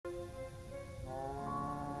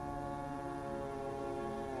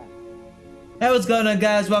Hey, what's going on,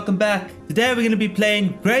 guys? Welcome back. Today we're going to be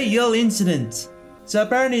playing Greyhill Incident. So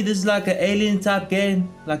apparently this is like an alien type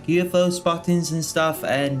game, like UFO spottings and stuff,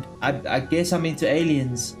 and I guess I'm into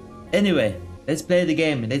aliens. Anyway, let's play the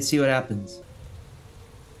game and let's see what happens.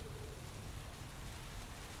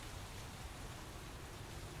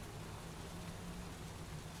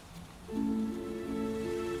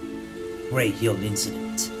 Greyhill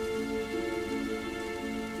Incident.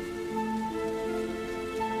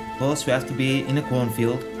 Of course, we have to be in a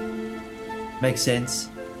cornfield. Makes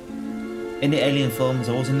sense. Any alien film is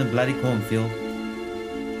always in the bloody cornfield.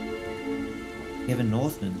 Kevin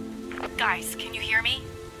Northman. Guys, can you hear me?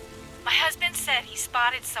 My husband said he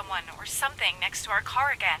spotted someone or something next to our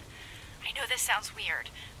car again. I know this sounds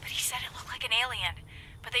weird, but he said it looked like an alien.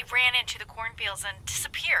 But they ran into the cornfields and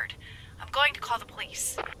disappeared. I'm going to call the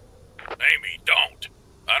police. Amy, don't.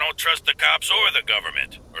 I don't trust the cops or the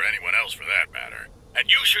government, or anyone else for that matter. And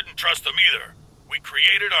you shouldn't trust them either. We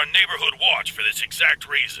created our neighborhood watch for this exact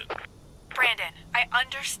reason. Brandon, I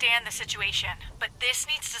understand the situation, but this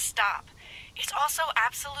needs to stop. It's also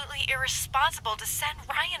absolutely irresponsible to send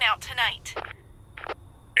Ryan out tonight.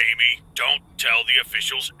 Amy, don't tell the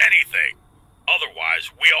officials anything.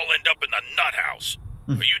 Otherwise, we all end up in the nut house.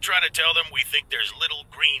 Are you trying to tell them we think there's little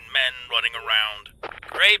green men running around?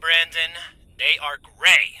 Gray, Brandon. They are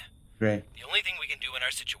gray. Gray. The only thing we can do in our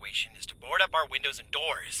situation is to board up our windows and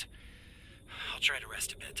doors. I'll try to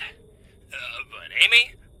rest a bit. But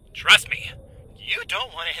Amy, trust me, you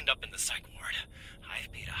don't want to end up in the psych ward.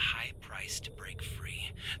 I've paid a high price to break free.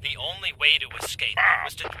 The only way to escape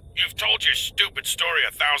was to... You've told your stupid story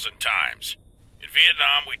 1,000 times. In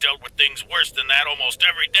Vietnam, we dealt with things worse than that almost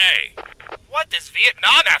every day. What does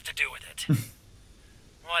Vietnam have to do with it?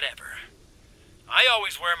 Whatever. I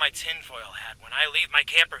always wear my tinfoil hat when I leave my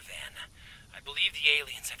camper van. I believe the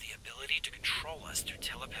aliens have the ability to control us through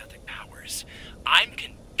telepathic powers. I'm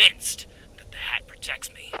convinced that the hat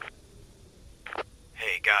protects me.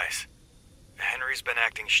 Hey, guys. Henry's been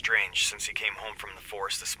acting strange since he came home from the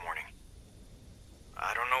forest this morning.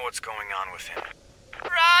 I don't know what's going on with him.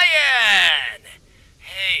 Ryan!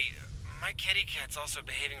 Hey, my kitty cat's also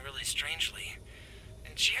behaving really strangely.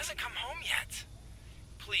 And she hasn't come home yet.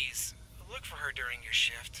 Please, look for her during your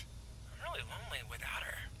shift. I'm really lonely without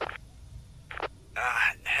her.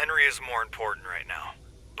 Henry is more important right now.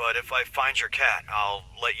 But if I find your cat, I'll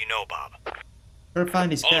let you know, Bob. Or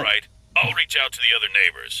find his cat. All right, I'll reach out to the other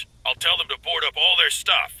neighbors. I'll tell them to board up all their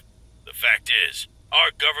stuff. The fact is,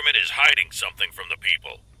 our government is hiding something from the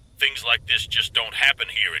people. Things like this just don't happen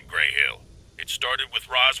here in Greyhill. It started with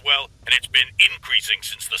Roswell, and it's been increasing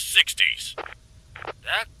since the 60s.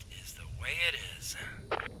 That is the way it is.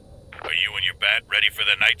 Are you and your bat ready for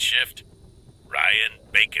the night shift? Ryan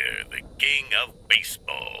Baker, the king of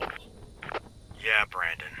baseball. Yeah,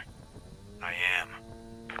 Brandon. I am.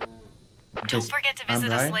 Don't forget to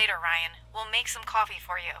visit us later, Ryan. We'll make some coffee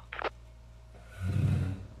for you.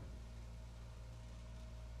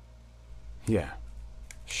 Yeah,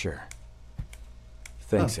 sure.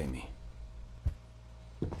 Thanks, Amy.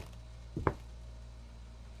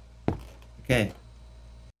 Okay.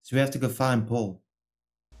 So we have to go find Paul.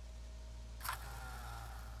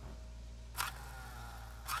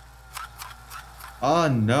 Oh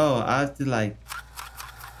no, I have to like...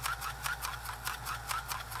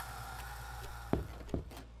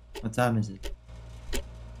 What time is it?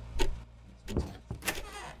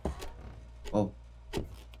 Oh. Damn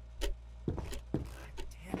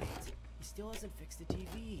it. He still hasn't fixed the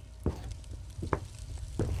TV.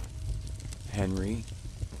 Henry,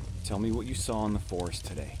 tell me what you saw in the forest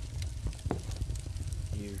today.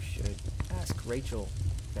 You should ask Rachel,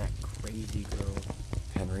 that crazy girl.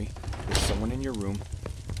 Henry, there's someone in your room.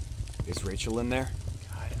 Is Rachel in there?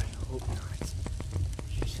 God, I hope not.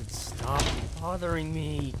 She should stop bothering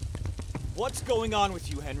me. What's going on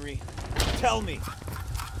with you, Henry? Tell me.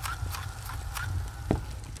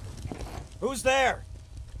 Who's there?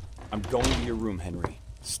 I'm going to your room, Henry.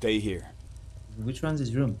 Stay here. Which one's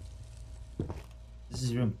his room? This is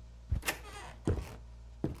his room.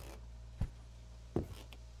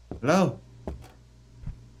 Hello?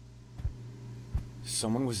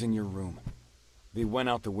 Someone was in your room. They went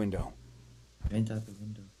out the window. Went out the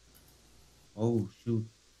window. Oh, shoot.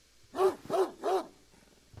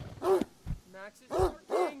 Max is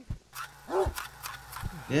working.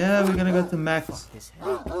 Yeah, we're gonna go to Max. His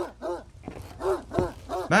head.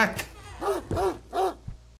 Max!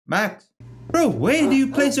 Max! Bro, where do you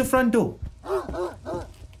place your front door?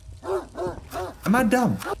 Am I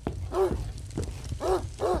dumb?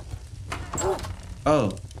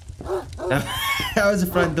 Oh. That was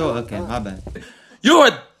the front door. Okay, my bad. You're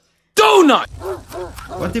a donut!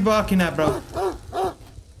 What you barking at, bro?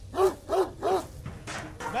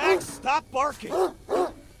 Max, stop barking!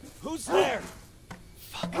 Who's there?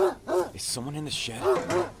 Fuck. Is someone in the shed?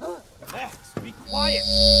 Max, be quiet!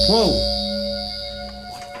 Whoa!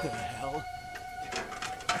 What the hell?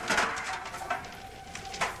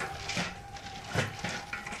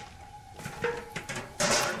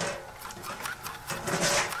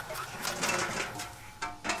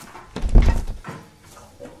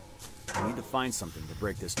 I need to find something to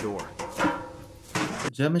break this door. A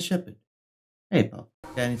German Shepherd. Hey, pal.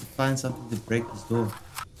 Okay, I need to find something to break this door.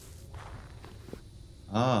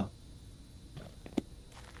 Ah.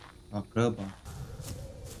 Oh, crowbar.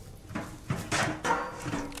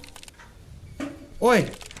 Oi!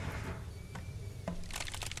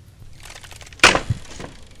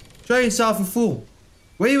 Show yourself, a fool.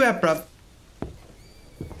 Where you at, bruv?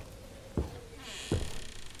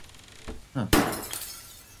 Huh.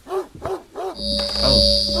 Oh,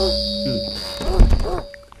 shoot.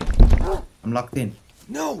 I'm locked in.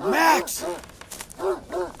 No, Max!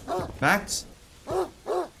 Max?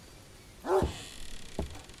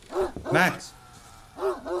 Max?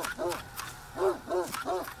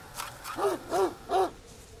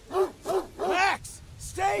 Max!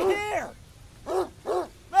 Stay here!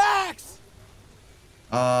 Max!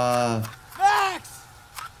 Max!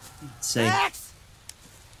 Say. Max!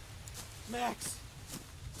 Max!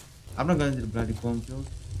 I'm not going to the bloody cornfield.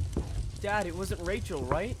 Dad, it wasn't Rachel,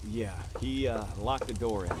 right? Yeah, he locked the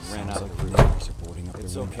door and ran out of the room.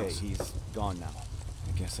 It's okay, he's gone now.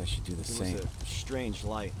 I guess I should do the same. It was a strange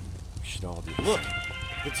light. We should all do the Look, same.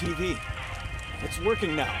 the TV. It's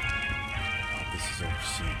working now. Oh, this is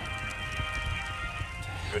overseen.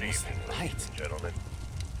 Good evening, ladies and gentlemen.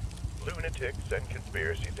 Lunatics and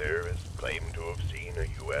conspiracy theorists claim to have seen a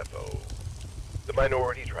UFO. The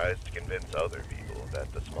minority tries to convince other people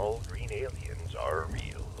that the small green aliens are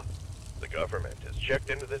real. The government has checked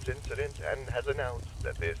into this incident and has announced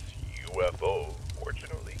that this UFO,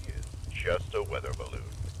 fortunately, is just a weather balloon.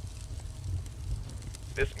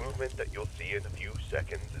 This movement that you'll see in a few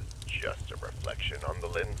seconds is just a reflection on the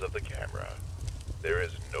lens of the camera. There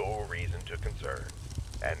is no reason to concern.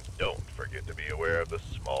 And don't forget to be aware of the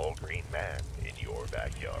small green man in your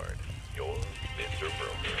backyard. Your Mr.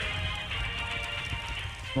 Broker.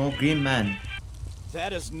 Small green man.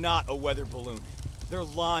 That is not a weather balloon. They're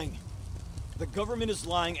lying. The government is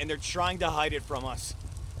lying and they're trying to hide it from us.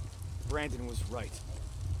 Brandon was right.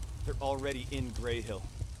 They're already in Greyhill.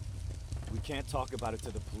 We can't talk about it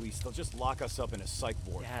to the police. They'll just lock us up in a psych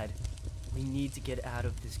ward. Dad, we need to get out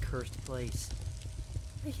of this cursed place.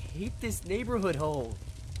 I hate this neighborhood hole.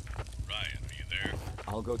 Ryan, are you there?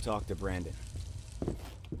 I'll go talk to Brandon.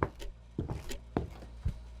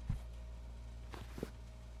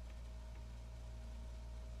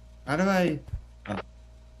 How do I... Oh.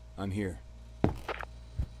 I'm here.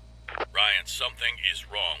 Ryan, something is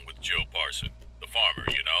wrong with Joe Parson, the farmer,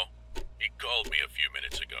 you know? He called me a few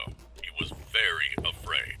minutes ago. He was very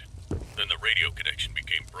afraid. Then the radio connection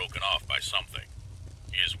became broken off by something.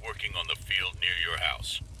 He is working on the field near your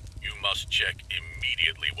house. You must check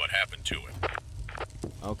immediately what happened to him.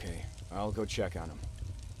 Okay, I'll go check on him.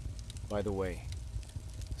 By the way,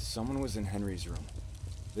 someone was in Henry's room.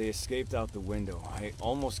 They escaped out the window. I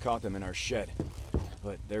almost caught them in our shed.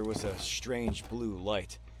 But there was a strange blue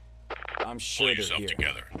light. I'm sure Pull they're yourself here.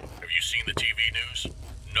 together. Have you seen the TV news?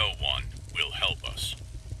 No one will help us.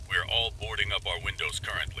 We're all boarding up our windows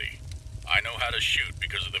currently. I know how to shoot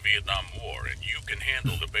because of the Vietnam War, and you can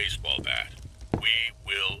handle the baseball bat. We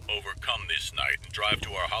will overcome this night and drive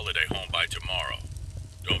to our holiday home by tomorrow.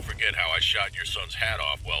 Don't forget how I shot your son's hat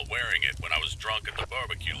off while wearing it when I was drunk at the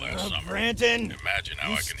barbecue last summer. Brandon! Imagine how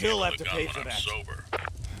You I can still handle have the to gun pay when for I'm that. sober.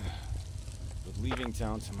 But leaving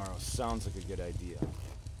town tomorrow sounds like a good idea.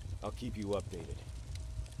 I'll keep you updated.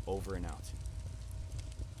 Over and out.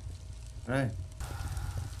 Alright.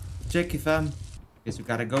 Check it, fam. Guess we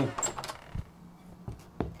gotta go.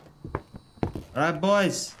 Alright,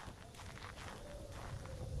 boys.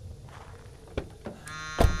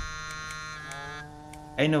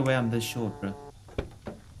 Ain't no way I'm this short, bro.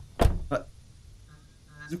 But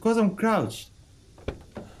it's because I'm crouched.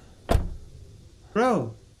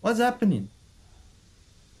 Bro, what's happening?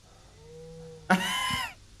 I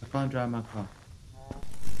can't drive my car.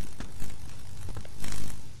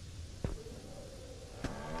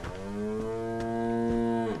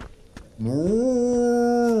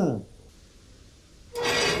 Moo.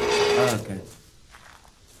 Okay.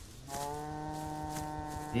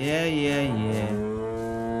 Yeah.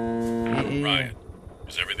 Ryan,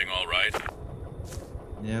 is everything all right?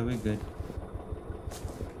 Yeah, we're good.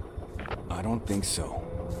 I don't think so.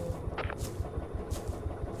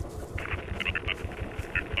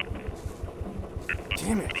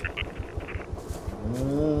 Damn it.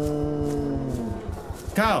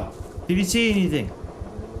 Carl, did you see anything?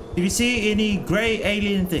 Did you see any gray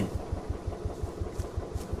alien thing?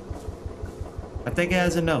 I take it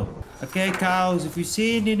as a no. Okay, cows, if you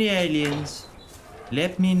see any aliens,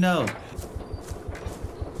 let me know.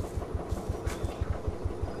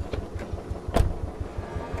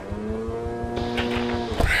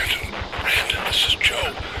 Brandon, this is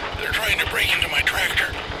Joe. They're trying to break into my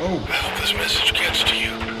tractor. Oh. I hope this message gets to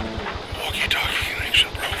you. Walkie-talkie connection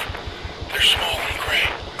broke. They're small and gray.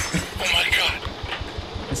 Oh my god.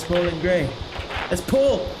 It's Paul and Gray. It's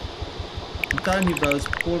Paul! I'm telling you, bro, it's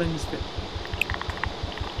Paul and his fit.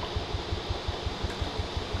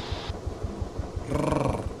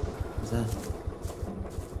 What's that?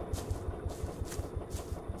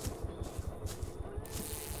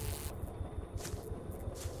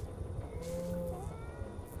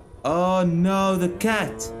 Oh no, the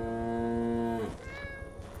cat!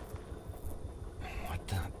 What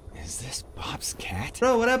the? Is this Bob's cat?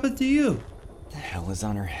 Bro, what happened to you? What the hell is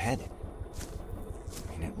on her head?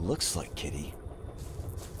 I mean, it looks like Kitty.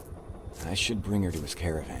 I should bring her to his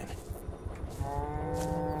caravan.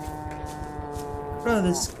 Bro,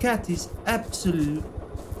 this cat is absolute.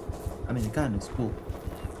 I mean, the cat is cool.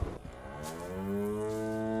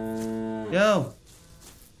 Yo!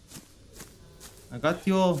 I got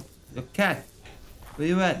your cat. Where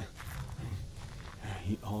you at?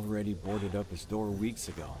 He already boarded up his door weeks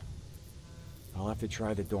ago. I'll have to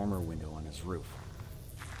try the dormer window on his roof.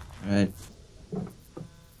 Alright.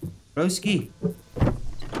 Broski.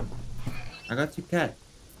 I got your cat.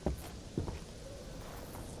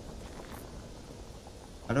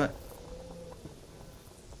 How do I...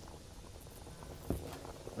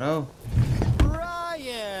 Bro.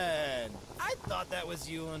 Brian! I thought that was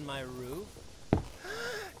you on my roof.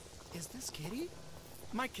 Is this Kitty?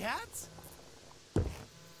 My cat?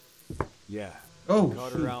 Yeah. Oh,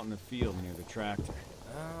 Caught her out in the field near the tractor.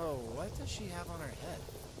 Oh, what does she have on her head?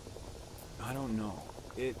 I don't know.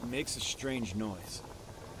 It makes a strange noise.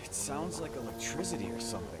 It sounds like electricity or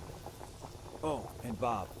something. Oh, and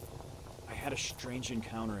Bob, I had a strange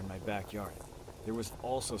encounter in my backyard. There was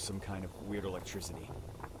also some kind of weird electricity.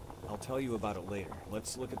 I'll tell you about it later.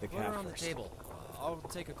 Let's look at the Put cat her on the first. table. I'll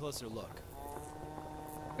take a closer look.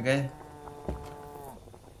 Okay.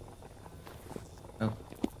 Oh.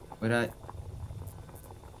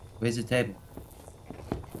 Where's the table?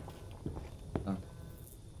 Oh.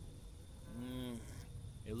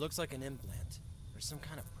 It looks like an implant. Or some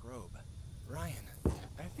kind of probe. Ryan,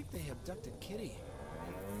 I think they abducted Kitty.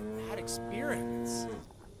 And had experiments.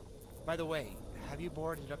 By the way, have you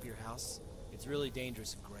boarded up your house? It's really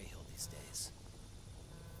dangerous in Greyhill these days.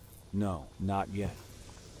 No, not yet.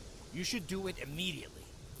 You should do it immediately.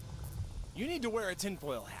 You need to wear a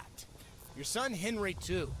tinfoil hat. Your son Henry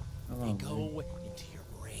too. They go into your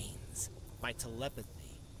brains by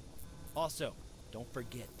telepathy. Also, don't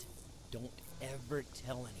forget, don't ever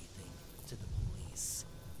tell anything to the police.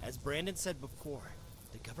 As Brandon said before,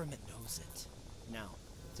 the government knows it. Now,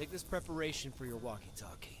 take this preparation for your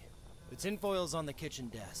walkie-talkie. The tinfoil's on the kitchen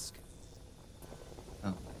desk.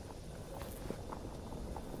 Oh.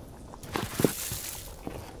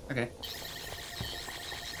 Okay.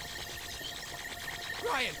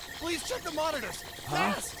 Ryan, please check the monitors.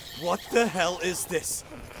 Fast! What the hell is this?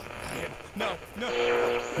 Ryan, no.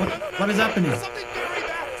 What is happening? Something very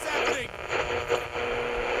bad is happening.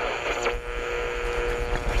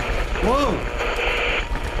 Whoa!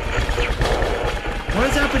 What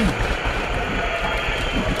is happening?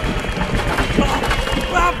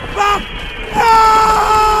 Bob! Bob!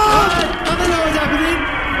 I don't know what's happening.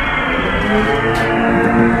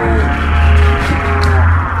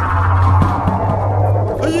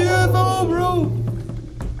 A UFO, bro!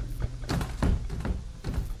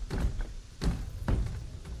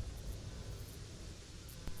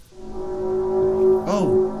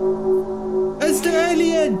 Oh. It's the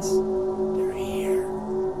aliens! They're here.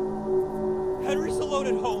 Henry's alone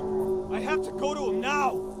at home. I have to go to him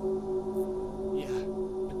now. Yeah,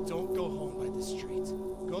 but don't go home by the street.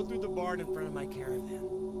 Go through the barn in front of my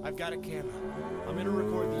caravan. I've got a camera. I'm gonna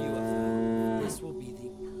record the UFO. This will be the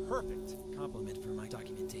perfect compliment for my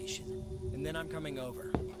documentation. And then I'm coming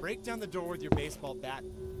over. Break down the door with your baseball bat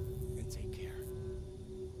and take care.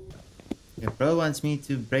 Yeah, bro wants me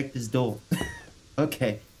to break this door.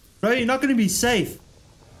 Okay. Bro, you're not gonna be safe.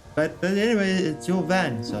 But anyway, it's your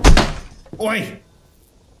van, so. Oi!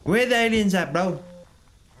 Where the aliens at, bro?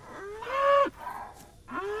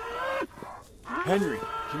 Henry,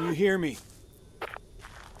 can you hear me?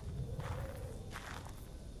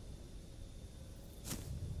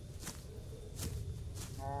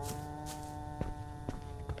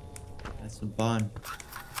 It's a barn.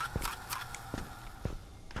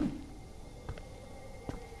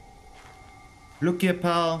 Look here,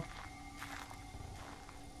 pal.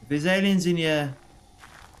 If there's aliens in here,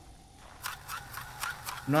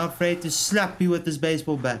 I'm not afraid to slap you with this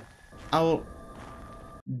baseball bat. I will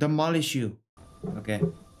demolish you. Okay.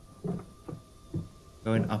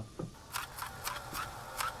 Going up.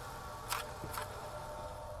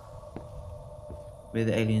 Where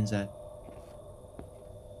the aliens at?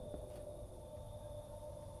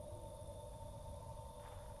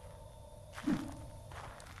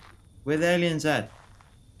 Where the aliens at?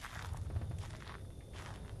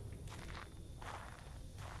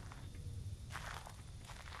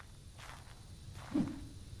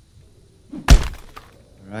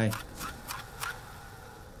 Alright.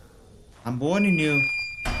 I'm warning you.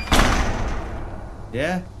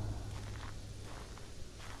 Yeah?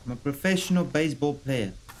 I'm a professional baseball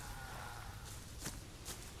player.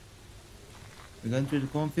 We're going through the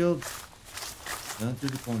cornfield? Going through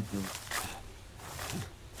the cornfield.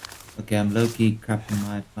 Okay, I'm low-key crapping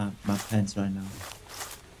my pants right now.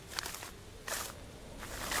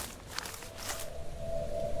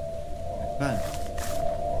 Come on.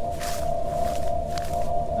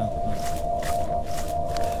 No, come on.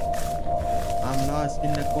 I'm lost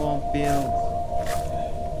in the cornfield.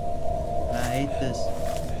 I hate this.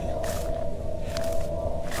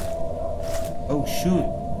 Oh shoot.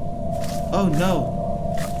 Oh no.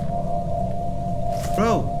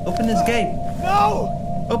 Bro, open this gate. No!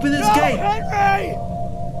 Open this No, gate! Henry!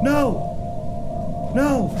 No!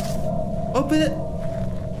 No! Open it!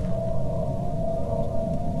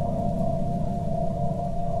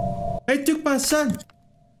 They took my son!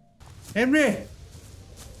 Henry!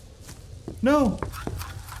 No!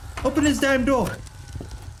 Open this damn door!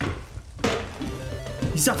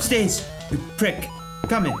 He's upstairs! You prick!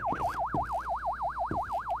 Come in!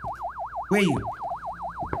 Where are you?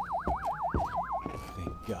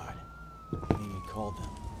 Thank God. Amy called them.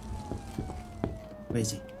 Where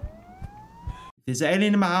is he? If there's an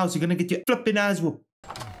alien in my house, you're gonna get your flipping eyes whooped.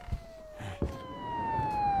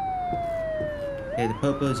 Okay, the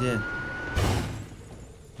popo's here.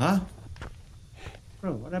 Huh?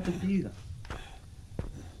 Bro, what happened to you guys?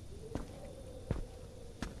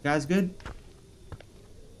 Guys good?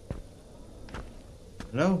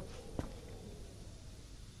 Hello?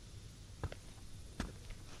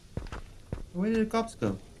 Where did the cops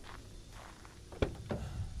go?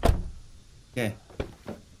 Okay.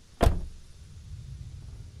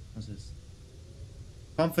 What's this?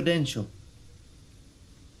 Confidential.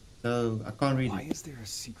 So, I can't read Why it. is there a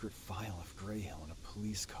secret file of Greyhill in a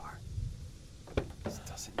police car? This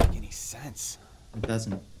doesn't make any sense. It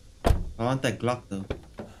doesn't. I want that Glock though.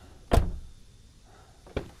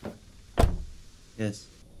 Yes.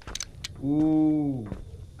 Ooh.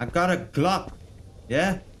 I got a Glock.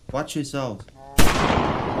 Yeah? Watch yourselves.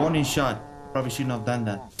 Warning shot. Probably shouldn't have done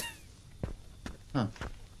that. Huh.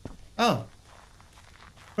 Oh.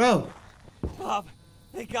 Bro. Bob,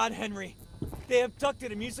 they got Henry. They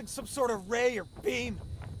abducted him using some sort of ray or beam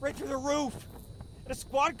right through the roof. And a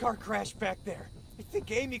squad car crashed back there. I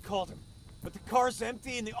think Amy called him. But the car's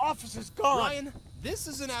empty and the officer's gone. Ryan, this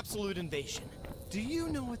is an absolute invasion. Do you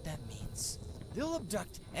know what that means? They'll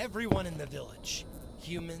abduct everyone in the village.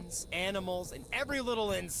 Humans, animals, and every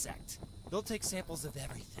little insect. They'll take samples of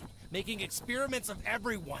everything, making experiments of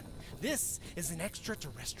everyone. This is an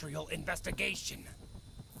extraterrestrial investigation.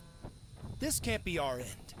 This can't be our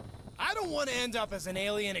end. I don't want to end up as an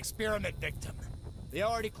alien experiment victim. They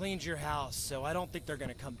already cleaned your house, so I don't think they're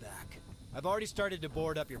gonna come back. I've already started to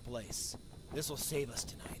board up your place. This will save us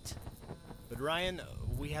tonight. But Ryan,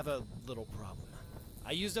 we have a little problem.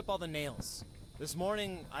 I used up all the nails. This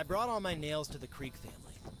morning, I brought all my nails to the Creek family.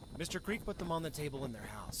 Mr. Creek put them on the table in their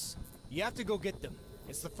house. You have to go get them.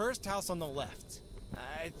 It's the first house on the left.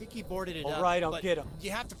 I think he boarded it up. All right, I'll but get him. You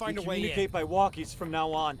have to find a We way in. communicate by walkies from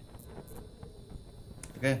now on.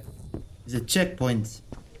 Okay. There's a checkpoint.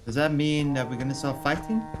 Does that mean that we're gonna start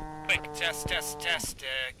fighting? Quick, test.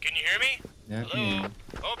 Can you hear me? Yeah, I can hear you.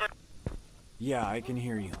 Over. Yeah, I can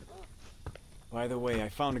hear you. By the way, I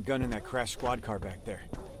found a gun in that crashed squad car back there.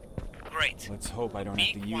 Great. Let's hope I don't Be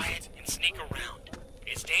have to use quiet it. and sneak around.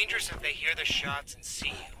 It's dangerous if they hear the shots and see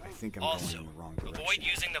you. I think I'm Also, going in the wrong avoid direction.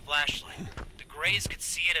 using the flashlight. The Greys could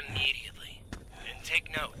see it immediately. And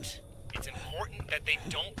take note. It's important that they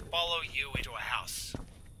don't follow you into a house.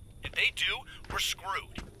 If they do, we're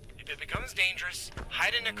screwed. If it becomes dangerous,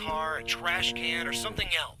 hide in a car, a trash can, or something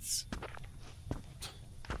else.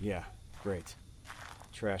 Yeah, great.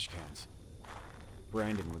 Trash cans.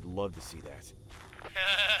 Brandon would love to see that.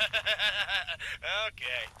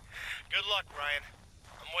 Okay. Good luck, Ryan.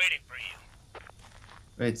 I'm waiting for you.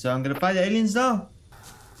 Wait, so I'm gonna fight the aliens now?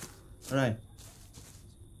 Alright.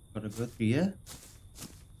 Gotta go through here.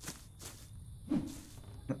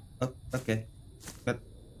 Oh, okay. But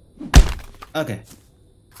okay.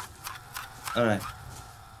 Alright.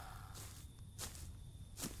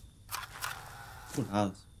 Cool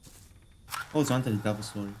house. Oh, it's onto the double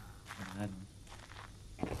story.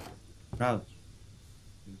 Crouch.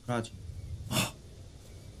 You're crouching.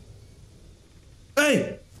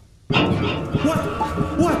 Hey! What?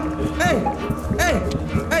 What? Hey! Hey!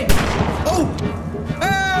 Hey! Oh!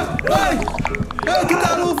 Hey! Hey! Get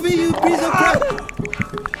out of me, you piece of crap!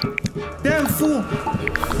 Damn fool!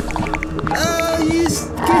 He's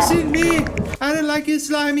kissing me! I don't like his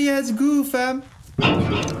slimy ass goo, fam.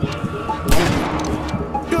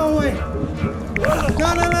 Go away!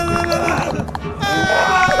 No, no, no, no, no, no!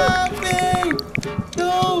 Me!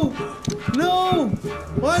 No! No!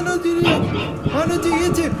 Why not you do it? Why not you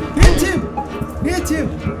hit him? Hit him! Hit him!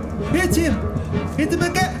 Hit him! Hit him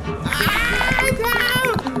again!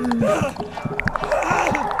 No!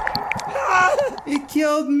 He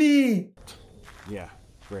killed me! Yeah,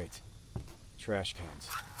 great. Trash cans.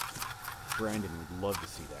 Brandon would love to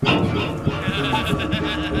see that.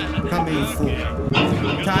 Come here, you fool.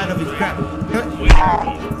 Tired of your crap.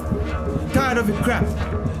 Tired of your crap.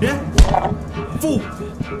 Yeah? Fool!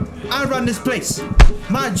 I run this place.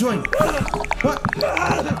 My joint. What?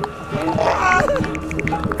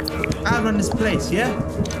 I run this place, yeah?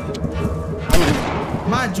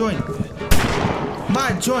 My joint.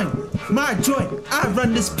 My joint. My joint. I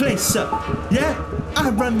run this place, sir. Yeah? I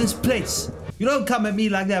run this place. You don't come at me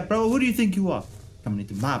like that, bro. Who do you think you are? Coming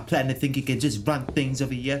into my planet, think you can just run things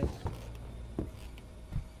over here?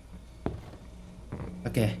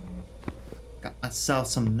 Okay. Got myself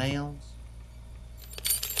some nails.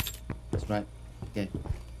 That's right. Okay.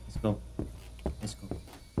 Let's go. Let's go.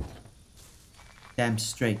 Damn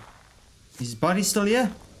straight. Is his body still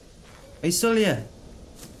here? Are you still here?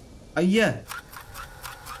 Are you here?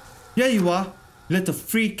 Yeah, you are. Little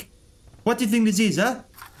freak. What do you think this is, huh?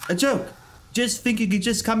 A joke? Just think you can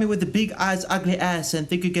just come in with the big eyes, ugly ass and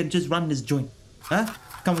think you can just run this joint? Huh?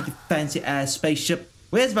 Come with your fancy ass spaceship.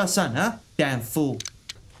 Where's my son, huh? Damn fool.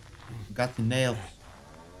 Got the nails.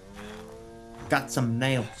 Got some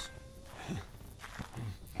nails.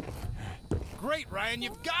 Great, Ryan,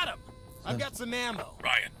 you've got him. I've got some ammo.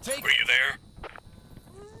 Ryan, Take were you there?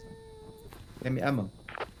 Give me ammo.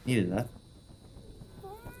 Needed that.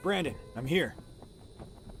 Brandon, I'm here.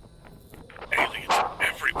 Aliens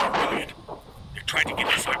everywhere, Ryan. They're trying to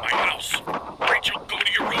get inside my house. Rachel, go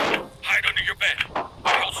to your room. Hide under your bed.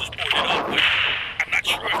 My house is boarded up, but I'm not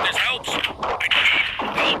sure if this helps. I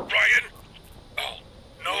need help, Ryan. Oh,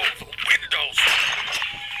 no, the windows.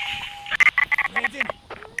 Brandon!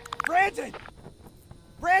 Brandon!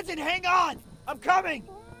 Brandon, hang on! I'm coming!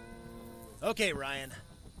 Okay, Ryan.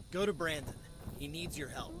 Go to Brandon. He needs your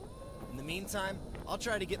help. In the meantime, I'll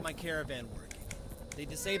try to get my caravan working. They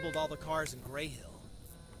disabled all the cars in Greyhill.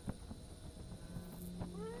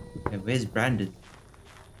 Okay, where's Brandon?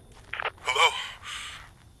 Hello?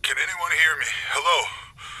 Can anyone hear me? Hello?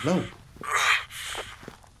 Hello?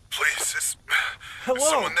 Please, is Hello?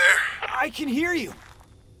 someone there? I can hear you.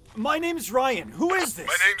 My name's Ryan. Who is this?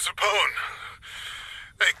 My name's Apone.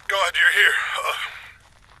 Thank God you're here.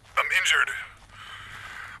 I'm injured.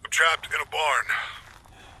 I'm trapped in a barn.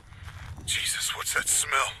 Jesus, what's that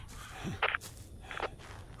smell?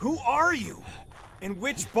 Who are you? In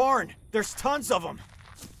which barn? There's tons of them.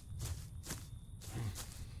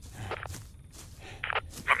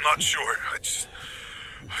 I'm not sure. I just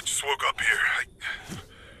woke up here.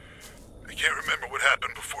 I can't remember what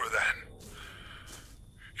happened before that.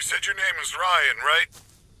 You said your name was Ryan, right?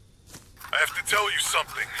 I have to tell you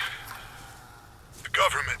something. The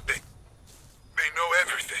government, they know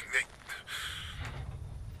everything. They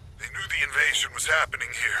knew the invasion was happening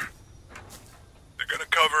here. They're gonna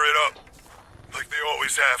cover it up, like they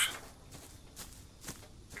always have.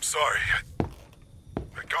 I'm sorry.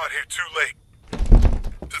 I got here too late.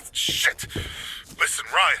 Shit! Listen,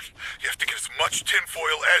 Ryan, you have to get as much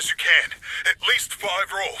tinfoil as you can. At least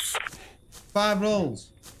 5 rolls. 5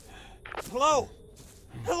 rolls. Hello?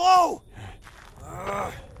 Hello?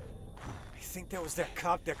 I think that was that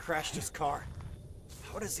cop that crashed his car.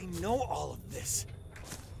 How does he know all of this?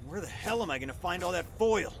 Where the hell am I gonna find all that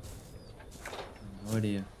foil? No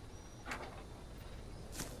idea.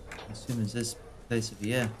 I assume it's this place over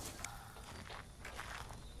here.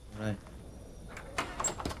 Alright.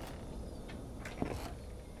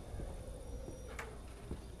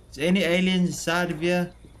 Is any aliens inside of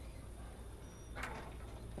here?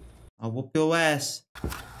 I'll whoop your ass.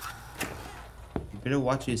 You better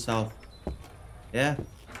watch yourself. Yeah.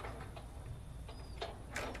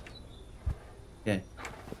 Okay.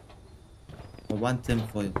 For one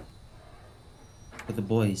tinfoil. For the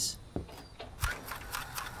boys.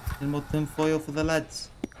 Any more tinfoil for the lads?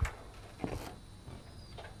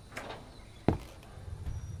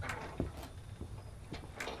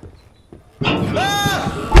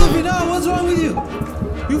 Ah! Look now, what's wrong with you?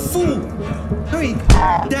 You fool! Hurry,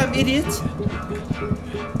 damn idiot!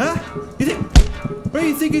 Huh? You think? Where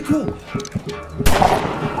you think you're cool?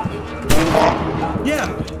 Yeah,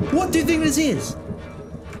 what do you think this is?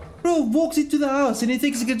 Bro walks into the house and he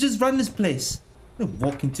thinks he can just run this place. Don't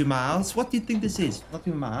walk into my house. What do you think this is? Not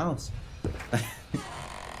even my house.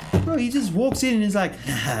 Bro, he just walks in and he's like,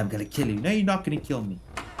 I'm gonna kill you. No, you're not gonna kill me.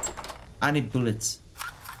 I need bullets.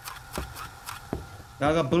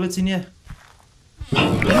 Y'all got bullets in here?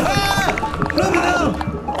 Ah! Rub it down!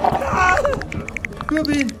 Ah! Rub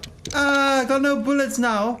in. Ah, got no bullets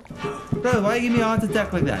now. Bro, why you give me a heart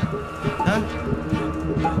attack like that? Huh?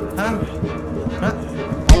 Huh? Huh?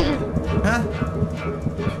 Huh?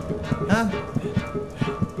 Huh?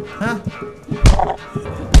 Huh?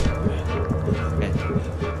 Okay.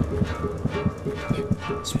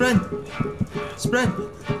 Sprint! Sprint!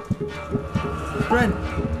 Sprint!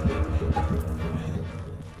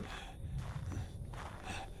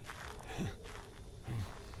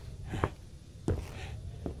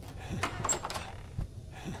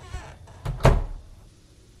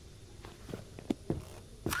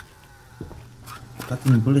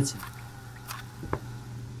 Fucking bullets. Too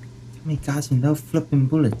many guys who love flipping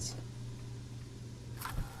bullets.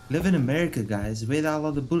 Live in America, guys. Where the hell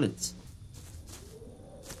are the bullets?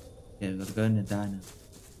 Yeah, we gotta go in the diner.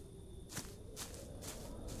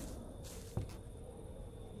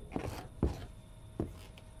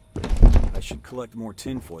 I should collect more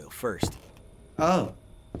tinfoil first. Oh.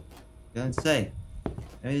 Don't say.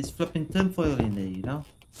 Maybe there's flipping tinfoil in there, you know?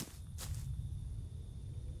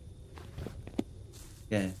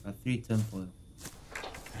 Yeah, got 3 tinfoil.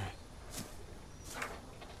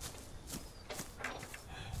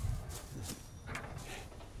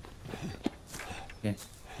 Okay.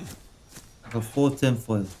 I got 4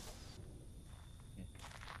 tinfoil.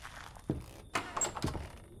 Okay.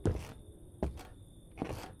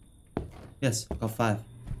 Yes, I got 5.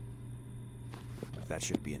 That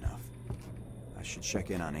should be enough. I should check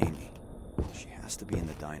in on Amy. She has to be in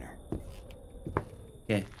the diner.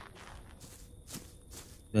 Okay.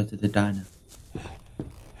 Go to the diner.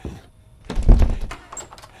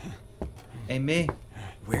 Amy?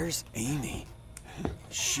 Where's Amy?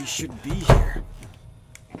 She should be here.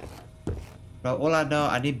 Bro, all I know,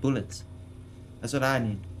 I need bullets. That's what I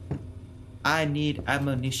need. I need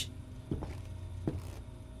ammunition.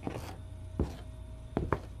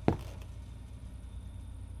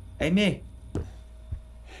 Amy!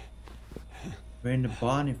 We're in the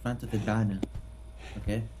barn in front of the diner.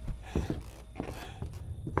 Okay?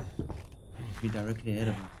 Be directly ahead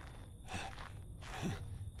of us.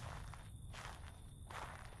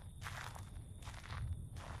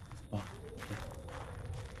 Oh, okay.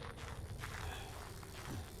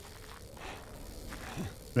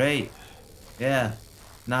 Great. Yeah.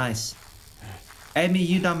 Nice. Amy,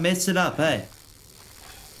 you done messed it up, hey?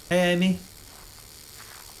 Hey, Amy.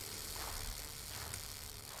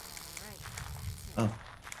 Oh.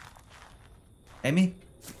 Amy?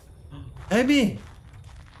 Amy!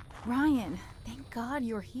 Ryan, thank God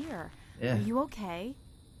you're here. Yeah. Are you okay?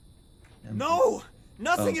 No!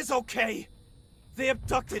 Nothing is okay! They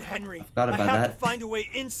abducted Henry. Forgot about I have that. to find a way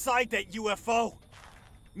inside that UFO.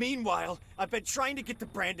 Meanwhile, I've been trying to get to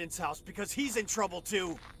Brandon's house because he's in trouble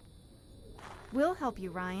too. We'll help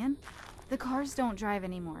you, Ryan. The cars don't drive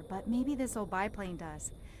anymore, but maybe this old biplane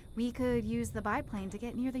does. We could use the biplane to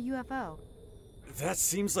get near the UFO. That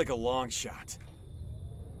seems like a long shot.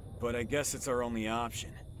 But I guess it's our only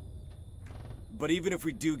option. But even if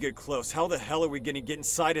we do get close, how the hell are we gonna get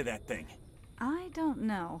inside of that thing? I don't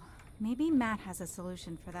know. Maybe Matt has a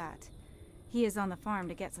solution for that. He is on the farm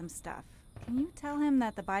to get some stuff. Can you tell him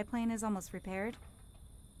that the biplane is almost repaired?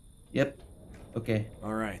 Yep. Okay.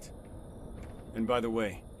 Alright. And by the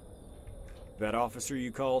way, that officer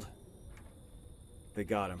you called? They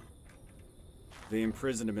got him. They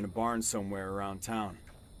imprisoned him in a barn somewhere around town.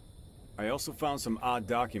 I also found some odd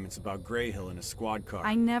documents about Greyhill in a squad car.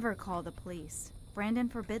 I never call the police. Brandon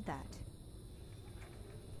forbid that.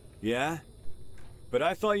 Yeah? But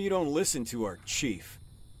I thought you don't listen to our chief.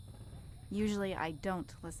 Usually I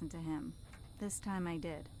don't listen to him. This time I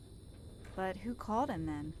did. But who called him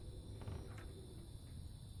then?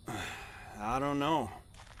 I don't know.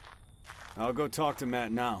 I'll go talk to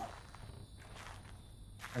Matt now.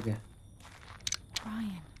 Okay.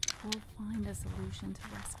 Ryan, We'll find a solution to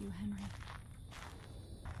rescue Henry.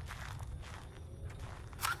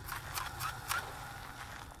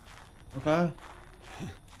 Okay.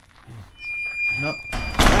 No.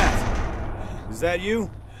 Matt! Is that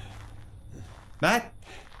you? Matt?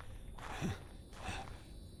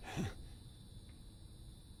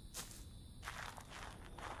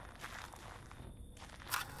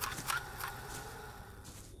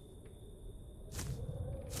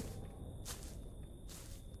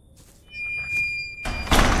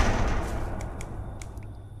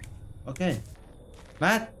 Okay.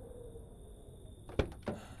 Matt?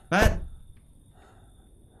 Matt?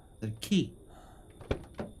 The key.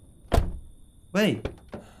 Wait.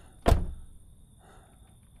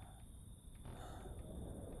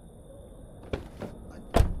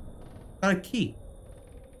 Got a key.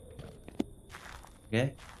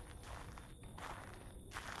 Okay.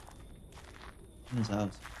 In his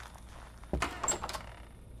house.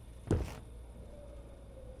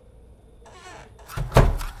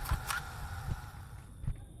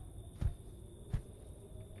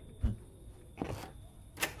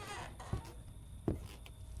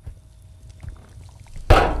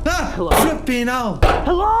 Hello? Flipping out!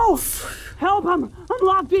 Hello! Help! I'm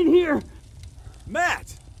locked in here!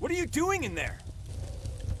 Matt! What are you doing in there?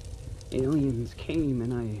 Aliens came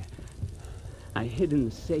and I hid in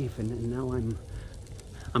the safe and now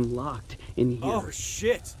I'm locked in here. Oh,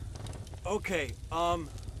 shit. Okay,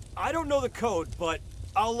 I don't know the code, but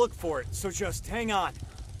I'll look for it, so just hang on.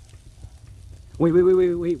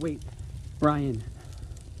 Wait. Ryan,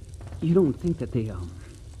 you don't think that they,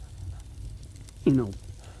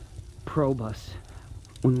 probe us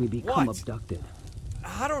when we become What? abducted?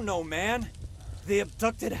 I don't know, man. They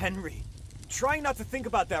abducted Henry. I'm trying not to think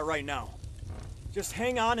about that right now. Just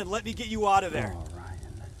hang on and let me get you out of there. Oh,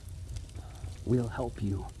 Ryan. We'll help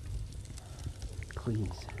you.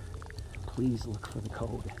 Please look for the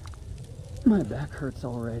code. My back hurts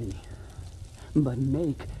already. But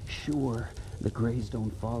make sure the Greys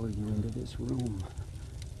don't follow you into this room.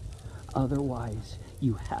 Otherwise,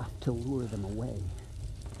 you have to lure them away.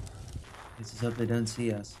 Let's just hope they don't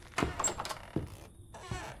see us.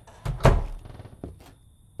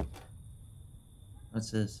 What's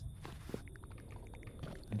this?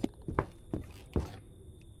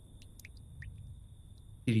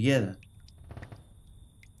 Together.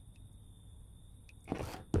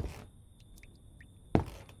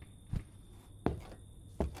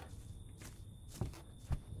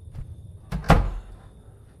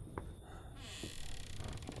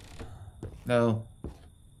 No.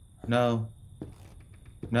 No.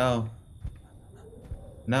 No.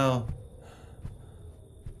 No.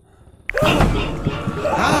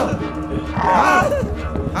 How? How?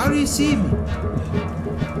 How do you see me?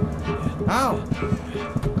 How?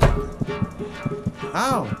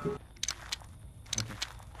 How?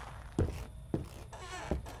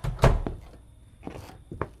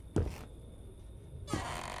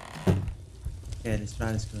 Okay, let's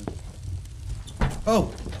try this code.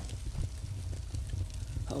 Oh!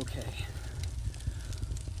 Okay.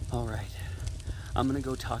 All right. I'm gonna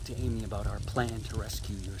go talk to Amy about our plan to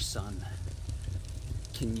rescue your son.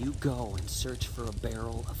 Can you go and search for a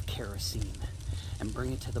barrel of kerosene and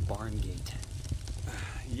bring it to the barn gate?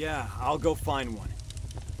 Yeah, I'll go find one.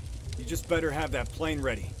 You just better have that plane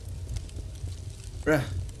ready. Bruh,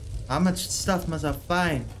 how much stuff must I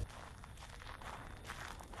find?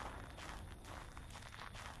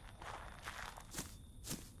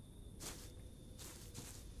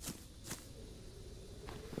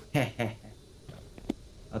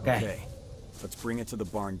 Okay. Let's bring it to the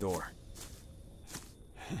barn door.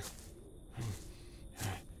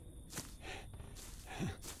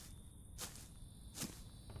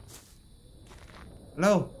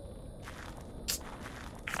 Hello?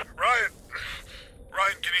 Ryan!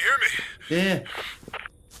 Ryan, can you hear me? Yeah.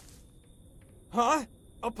 Huh?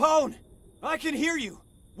 Apone! I can hear you!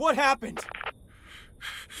 What happened?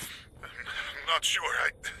 I'm not sure. I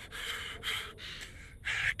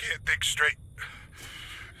can't think straight.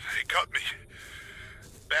 They got me.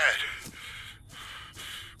 Bad.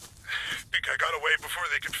 I think I got away before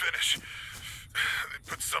they could finish. They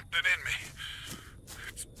put something in me.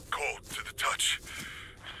 It's cold to the touch.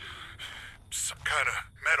 Some kind of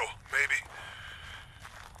metal, maybe.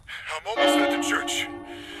 I'm almost at the church.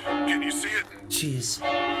 Can you see it? Jeez.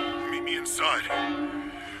 Meet me inside.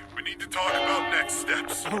 We need to talk about next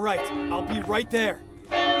steps. All right, I'll be right there.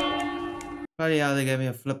 Bloody hell, they gave me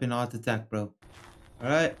a flipping heart attack, bro.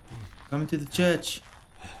 Alright. Coming to the church.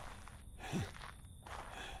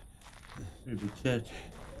 Pretty big church.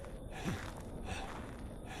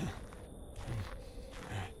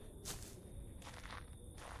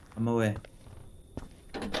 I'm away.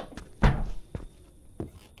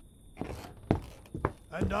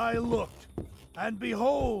 And I looked, and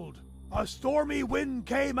behold, a stormy wind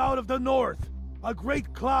came out of the north, a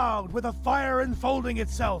great cloud with a fire enfolding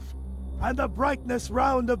itself, and the brightness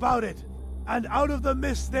round about it, and out of the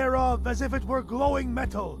mist thereof, as if it were glowing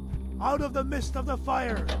metal, out of the mist of the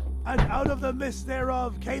fire, and out of the mist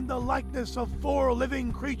thereof came the likeness of 4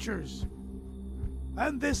 living creatures.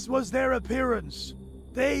 And this was their appearance.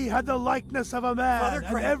 They had the likeness of a man,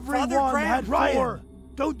 and every one had 4.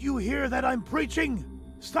 Don't you hear that I'm preaching?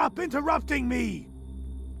 Stop interrupting me!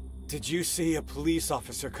 Did you see a police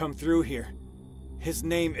officer come through here? His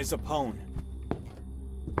name is Apone.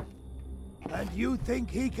 And you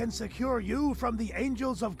think he can secure you from the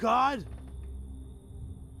angels of God?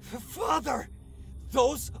 Father!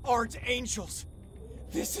 Those aren't angels.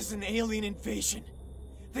 This is an alien invasion.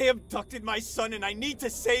 They abducted my son and I need to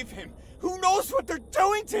save him. Who knows what they're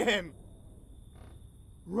doing to him?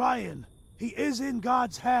 Ryan, he is in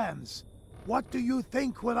God's hands. What do you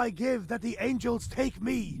think when I give that the angels take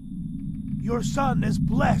me? Your son is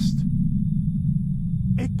blessed.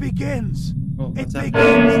 It begins. Oh, it happening?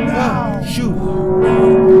 begins now. Oh, shoot.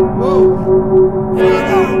 Whoa.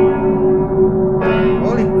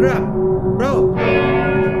 Holy crap. Bro.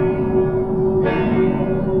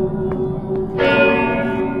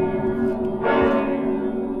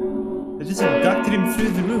 They just abducted him through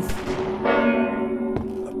the roof.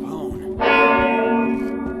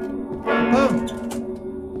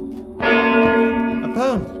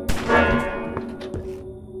 Apone.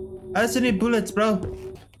 I don't see any bullets, bro.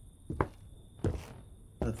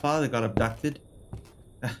 The father got abducted.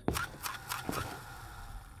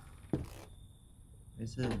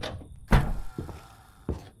 Is it?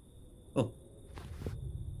 Oh.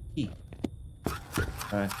 Key.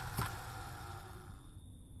 Alright.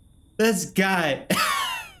 This guy.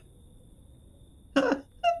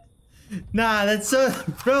 Nah, that's so...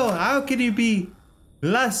 Bro, how can you be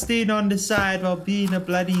lusting on the side while being a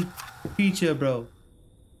bloody creature, bro?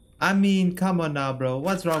 I mean, come on now, bro.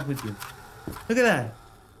 What's wrong with you? Look at that.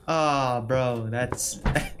 Oh, bro, that's...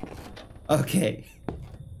 Okay.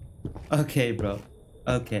 Okay, bro.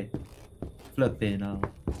 Okay. Flipping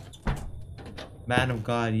out. Man of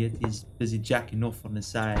God, yet he's busy jacking off on the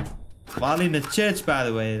side. While in the church, by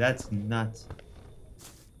the way. That's nuts.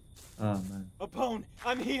 Oh, man. Apone,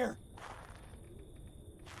 I'm here.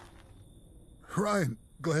 Ryan,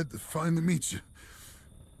 glad to finally meet you.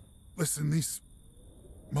 Listen, these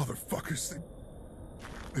motherfuckers,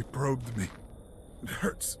 they probed me. It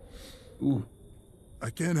hurts. Ooh. I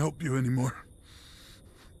can't help you anymore.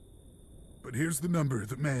 But here's the number of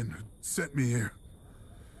the man who sent me here.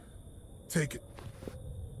 Take it.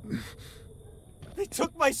 They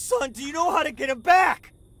took my son. Do you know how to get him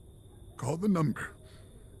back? Call the number.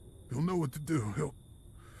 He'll know what to do. He'll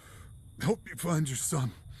help you find your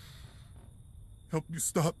son. Help you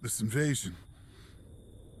stop this invasion.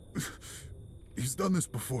 He's done this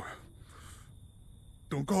before.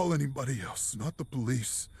 Don't call anybody else. Not the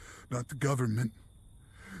police. Not the government.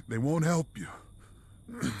 They won't help you.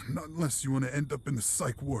 Not unless you want to end up in the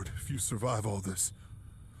psych ward if you survive all this.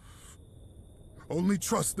 Only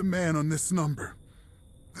trust the man on this number.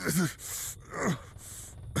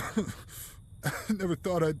 I never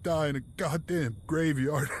thought I'd die in a goddamn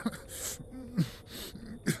graveyard.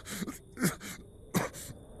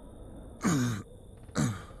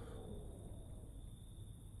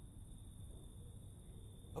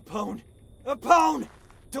 Apone! Apone!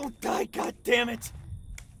 Don't die, goddammit!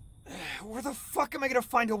 Where the fuck am I gonna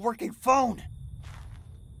find a working phone?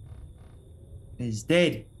 He's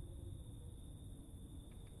dead.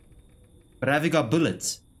 But have you got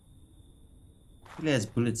bullets? He has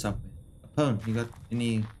bullets somewhere. Apone, you got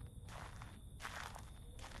any...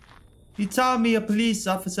 You tell me a police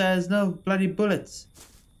officer has no bloody bullets.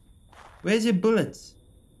 Where's your bullets?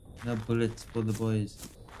 No bullets for the boys.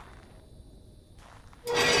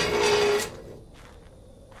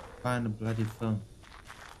 Find a bloody phone.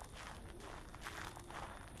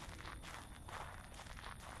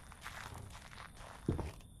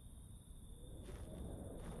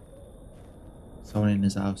 Someone in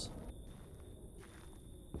his house.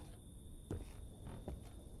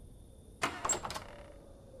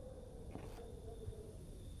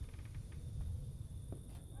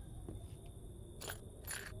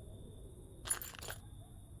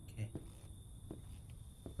 Okay.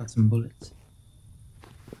 Got some bullets.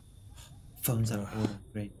 Phones out of order.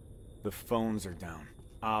 Great. The phones are down,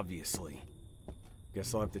 obviously.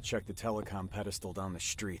 Guess I'll have to check the telecom pedestal down the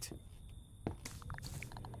street.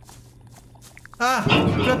 Ah!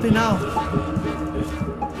 Flipping out!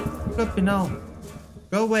 Flipping out!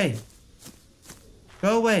 Go away.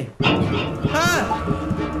 Go away.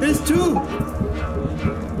 Ah! There's two!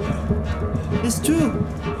 There's two!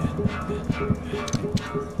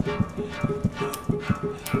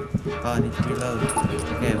 Oh, I need to reload.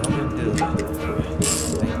 Okay, what I'm gonna do...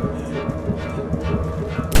 Wait.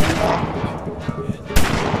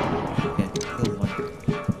 Okay, kill one.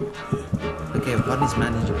 Okay, one is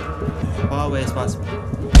manageable. Far away as possible.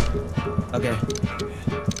 Okay.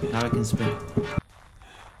 Now I can sprint.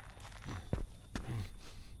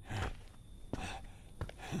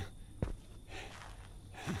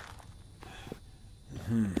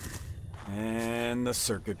 And the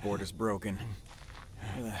circuit board is broken.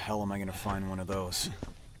 Where the hell am I gonna find one of those?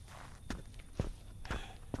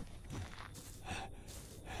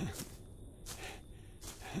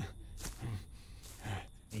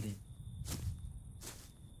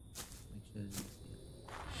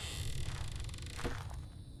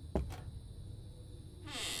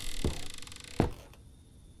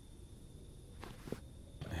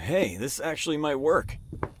 Hey, this actually might work.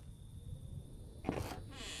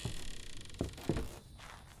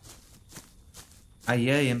 I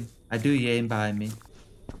hear him. I do hear him behind me.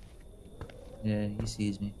 Yeah, he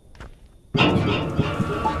sees me. Okay.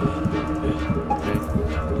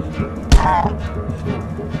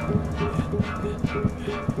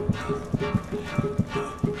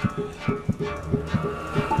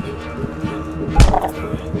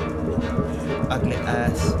 Ugly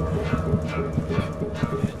ass.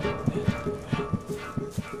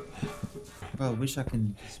 Bro, I wish I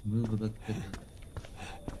can just move a bit quicker.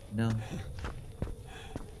 No.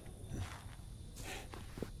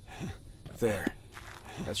 There.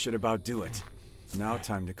 That should about do it. Now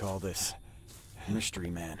time to call this Mystery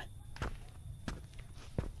Man.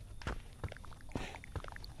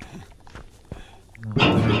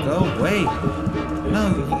 No, go away. No,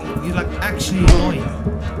 you're like actually annoying.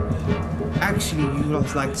 Actually, you are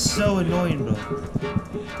like so annoying, bro.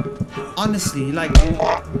 Honestly, like...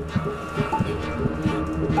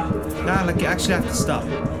 Nah, like you actually have to stop.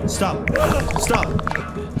 Stop. Stop.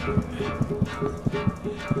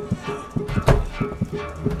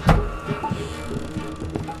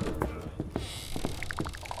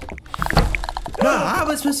 No, how am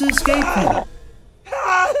I supposed to escape him?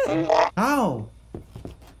 How?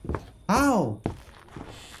 How?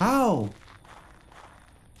 How?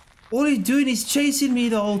 All you're doing is chasing me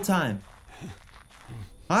the whole time.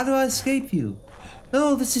 How do I escape you?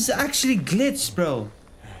 No, this is actually glitched, bro.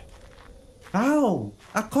 How?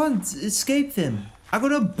 I can't escape them. I got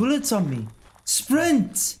no bullets on me.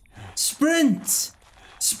 Sprint! Sprint!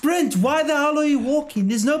 Sprint! Why the hell are you walking?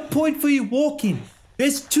 There's no point for you walking.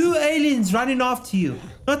 There's two aliens running after you.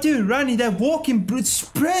 Not even running, they're walking.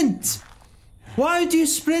 Sprint! Why do you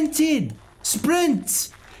sprint in? Sprint!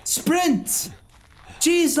 Sprint!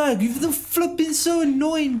 Jeez, like, you've the flipping so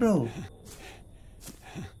annoying, bro.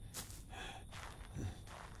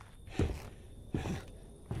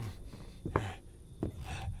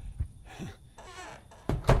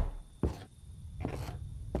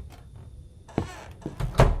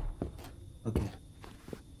 Okay.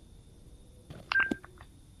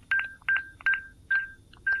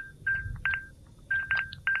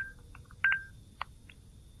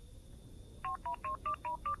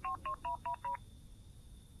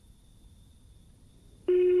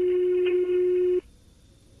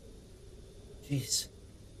 Jeez.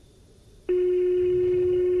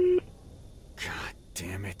 God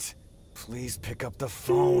damn it. Please pick up the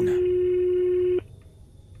phone.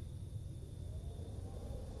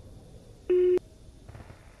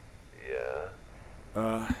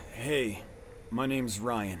 Hey. My name's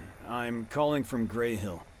Ryan. I'm calling from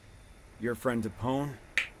Greyhill. Your friend Capone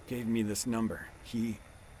gave me this number. He's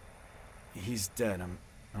dead.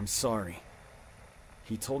 I'm sorry.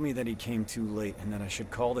 He told me that he came too late and that I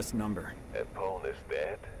should call this number. Capone is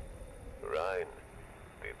dead? Ryan,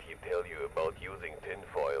 did he tell you about using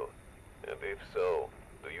tinfoil? And if so,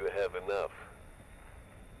 do you have enough?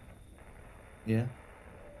 Yeah?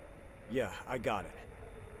 Yeah, I got it.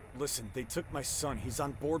 Listen, they took my son. He's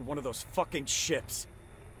on board one of those fucking ships.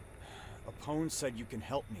 Capone said you can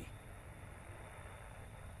help me.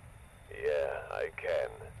 Yeah, I can.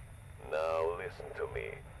 Now listen to me,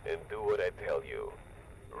 and do what I tell you.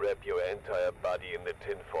 Wrap your entire body in the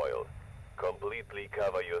tinfoil. Completely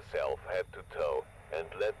cover yourself head to toe, and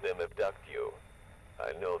let them abduct you.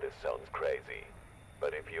 I know this sounds crazy,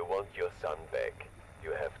 but if you want your son back,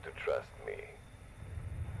 you have to trust me.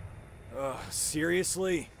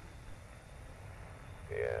 Seriously?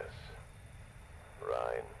 Yes.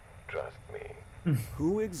 Ryan, trust me.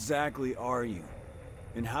 Who exactly are you?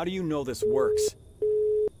 And how do you know this works?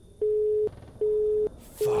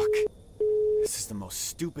 Fuck. This is the most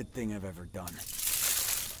stupid thing I've ever done.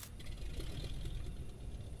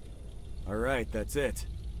 Alright, that's it.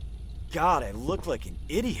 God, I look like an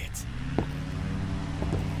idiot.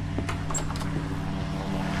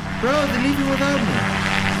 Bro, they're leaving without me.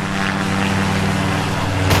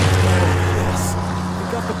 Yes,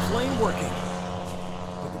 we got the plane working.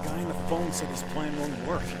 But the guy on the phone said his plan won't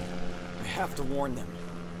work. I have to warn them.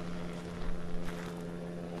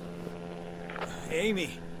 Amy,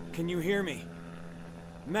 can you hear me?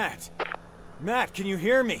 Matt! Matt, can you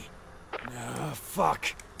hear me?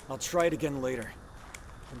 Fuck. I'll try it again later.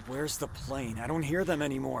 But where's the plane? I don't hear them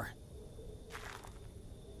anymore.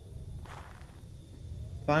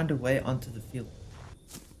 Find a way onto the field.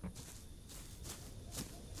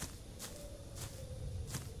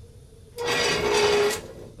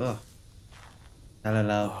 Ugh. Hella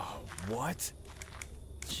loud. Oh, what?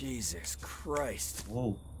 Jesus Christ.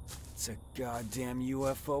 Whoa. It's a goddamn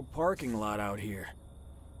UFO parking lot out here.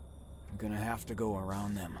 I'm gonna have to go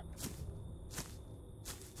around them.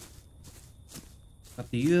 Got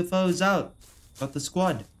the UFOs out. Got the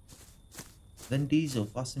squad. Vin Diesel,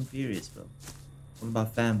 Fast and Furious, bro. What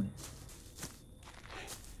about family?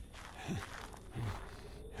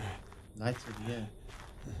 Lights over here.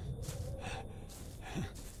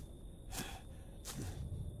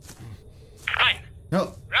 Ryan!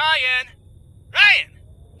 No! Ryan! Ryan!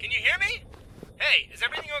 Can you hear me? Hey, is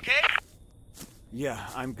everything okay? Yeah,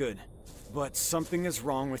 I'm good. But something is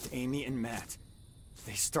wrong with Amy and Matt.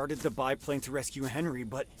 They started the biplane to rescue Henry,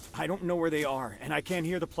 but I don't know where they are, and I can't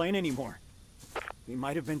hear the plane anymore. They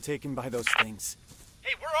might have been taken by those things.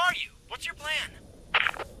 Hey, where are you? What's your plan?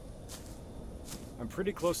 I'm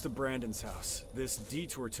pretty close to Brandon's house. This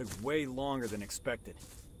detour took way longer than expected.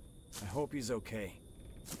 I hope he's okay.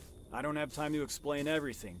 I don't have time to explain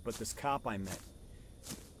everything, but this cop I met,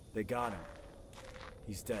 they got him.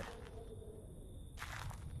 He's dead.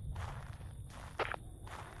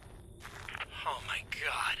 Oh my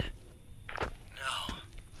god. No.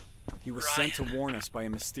 He was Ryan. sent to warn us by a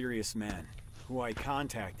mysterious man, who I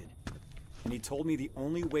contacted. And he told me the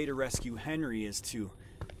only way to rescue Henry is to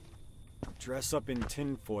dress up in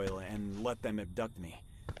tinfoil and let them abduct me.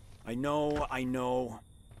 I know.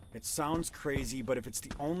 It sounds crazy, but if it's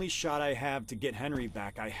the only shot I have to get Henry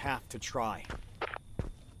back, I have to try.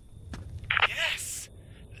 Yes!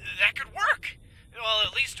 That could work! Well,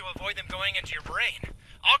 at least to avoid them going into your brain.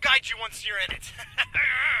 I'll guide you once you're in it.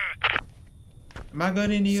 Am I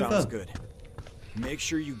going into UFO? Sounds good. Make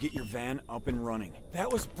sure you get your van up and running.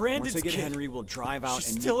 That was Brandon's Once I get kid. Henry, we'll drive out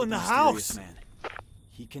She's and still meet in the the mysterious house. man.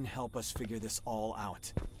 He can help us figure this all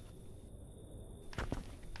out.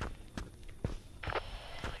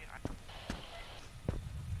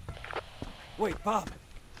 Wait, Bob.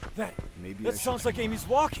 That sounds like Amy's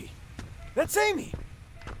walkie. That's Amy.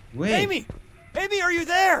 Wait. Amy! Amy, are you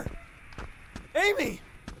there? Amy!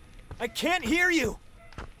 I can't hear you.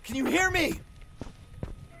 Can you hear me?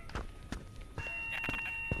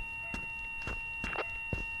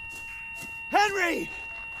 Henry!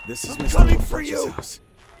 This is Mr. coming for Roach's you. house.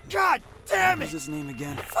 God damn What is it! his name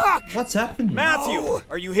again? Fuck! What's happening? Matthew! No.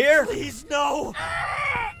 Are you here? Please, no!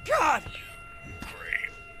 God!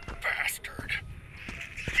 Great bastard.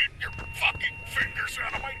 Get your fucking fingers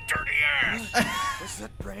out of my dirty ass! Was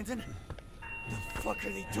that Brandon? The fuck are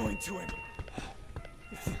they doing to him?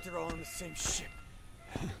 I think they're all on the same ship.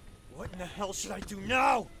 What in the hell should I do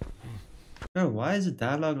now? Bro, why is the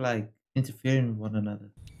dialogue like interfering with one another?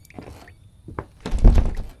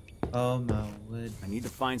 Oh my word. I need to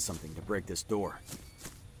find something to break this door.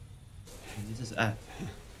 This is act.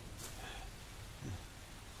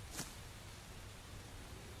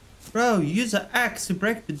 Bro, use an axe to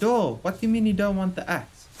break the door. What do you mean you don't want the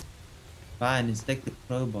axe? Fine, let's take the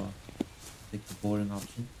crowbar. Take the boring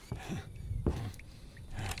option.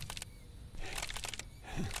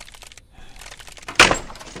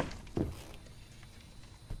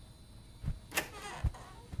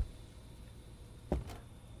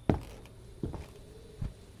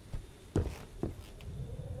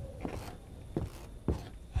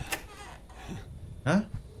 Huh?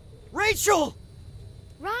 Rachel!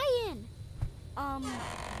 Ryan!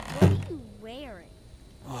 What are you wearing?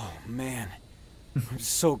 Oh, man. I'm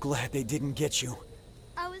so glad they didn't get you.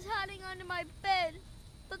 I was hiding under my bed,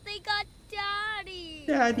 but they got Daddy!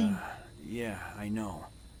 Daddy. Yeah, I know.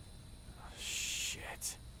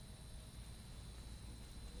 Shit.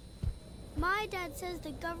 My dad says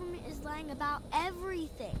the government is lying about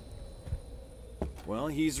everything. Well,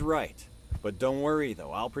 he's right. But don't worry,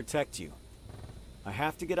 though. I'll protect you. I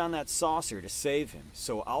have to get on that saucer to save him,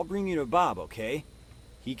 so I'll bring you to Bob, okay?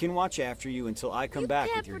 He can watch after you until I come back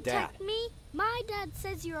with your dad. You can't protect me. My dad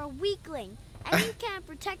says you're a weakling and you can't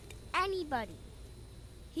protect anybody.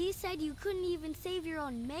 He said you couldn't even save your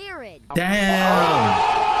own marriage. Damn!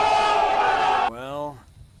 Well,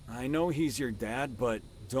 I know he's your dad, but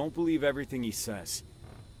don't believe everything he says.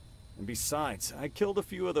 And besides, I killed a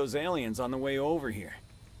few of those aliens on the way over here.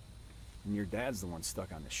 And your dad's the one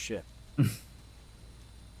stuck on the ship.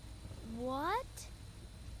 What?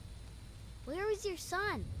 Where is your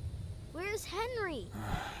son? Where's Henry?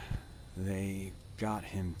 They got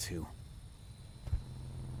him too.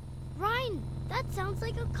 Ryan, that sounds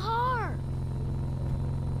like a car.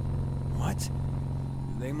 What?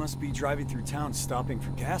 They must be driving through town stopping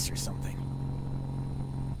for gas or something.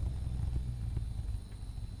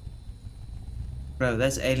 Bro,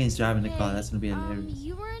 that's aliens driving the car. That's gonna be hilarious.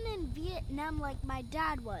 You weren't in Vietnam like my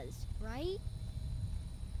dad was, right?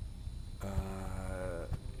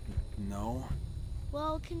 No.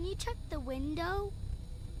 Well, can you check the window?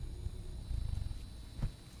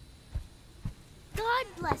 God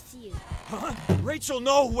bless you. Huh? Rachel,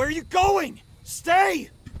 no! Where are you going? Stay!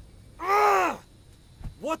 Ah!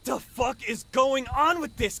 What the fuck is going on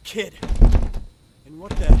with this kid? And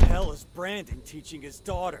what the hell is Brandon teaching his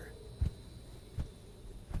daughter?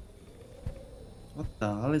 What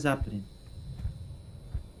the hell is happening?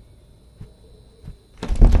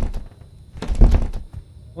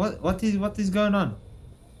 What is going on?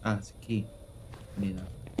 Ah, it's a key. Need that.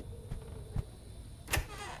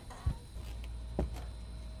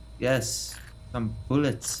 Yes, some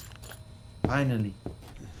bullets. Finally,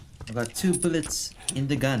 I got 2 bullets in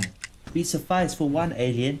the gun. Be suffice for one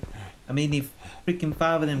alien. I mean, if freaking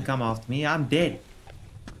 5 of them come after me, I'm dead.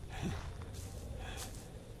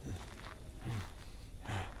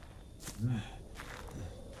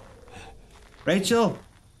 Rachel,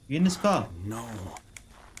 you in this car? No.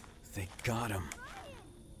 They got him.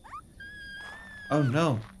 Oh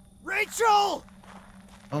no. Rachel!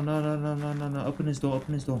 Oh no. Open his door,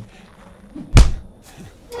 open his door.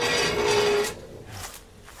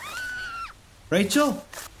 Rachel?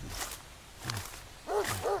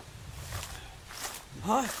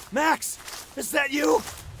 Huh? Max! Is that you?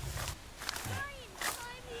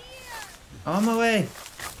 On my way.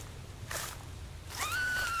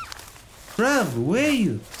 Bruv, where are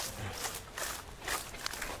you?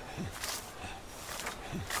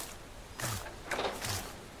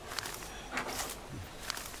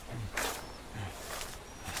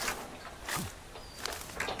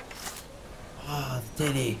 Ah, the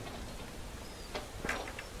teddy.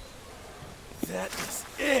 That is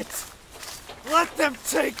it! Let them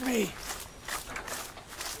take me!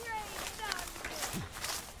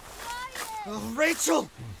 Oh, Rachel!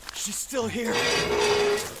 She's still here.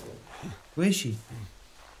 Where is she?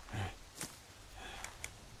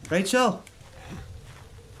 Rachel!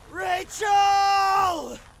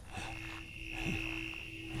 Rachel!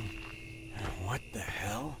 What the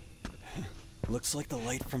hell? Looks like the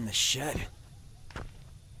light from the shed.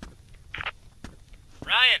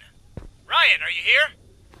 Ryan! Ryan, are you here?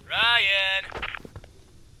 Ryan!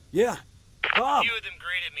 Yeah, Bob! A few of them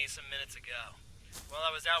greeted me some minutes ago, while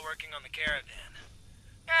I was out working on the caravan.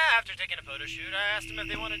 After taking a photo shoot, I asked them if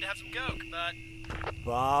they wanted to have some coke, but...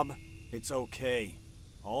 Bob, it's okay.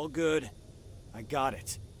 All good. I got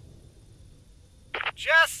it.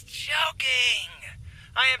 Just joking!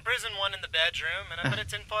 I imprisoned one in the bedroom, and I put a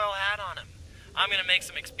tinfoil hat on him. I'm gonna make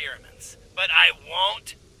some experiments, but I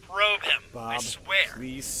won't probe him. Bob, I swear.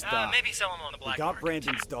 please stop. Maybe sell him on the black We got market.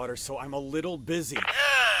 Brandon's daughter, so I'm a little busy.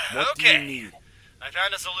 What Okay. do you need? I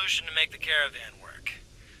found a solution to make the caravan work.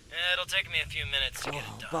 It'll take me a few minutes to get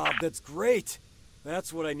it done. Bob, that's great.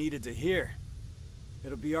 That's what I needed to hear.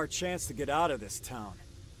 It'll be our chance to get out of this town.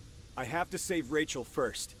 I have to save Rachel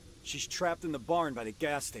first. She's trapped in the barn by the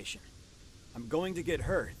gas station. I'm going to get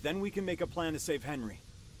her, then we can make a plan to save Henry.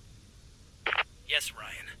 Yes,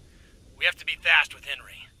 Ryan. We have to be fast with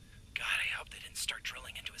Henry. God, I hope they didn't start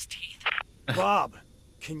drilling into his teeth. Bob,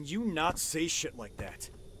 can you not say shit like that?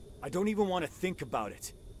 I don't even want to think about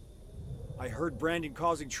it. I heard Brandon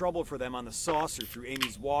causing trouble for them on the saucer through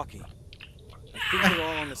Amy's walkie. I think they're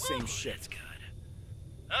all on the same ship. That's good.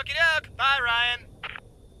 Okie doke. Bye, Ryan.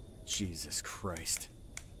 Jesus Christ.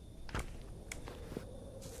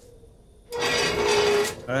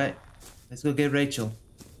 Alright, let's go get Rachel.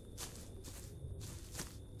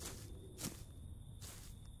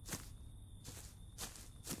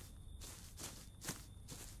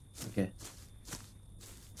 Okay.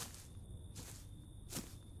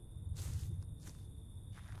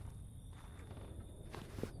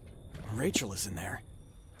 Rachel is in there.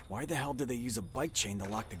 Why the hell did they use a bike chain to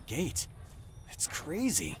lock the gate? It's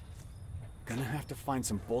crazy. Gonna have to find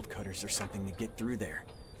some bolt cutters or something to get through there.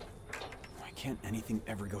 I Can't anything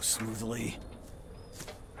ever go smoothly?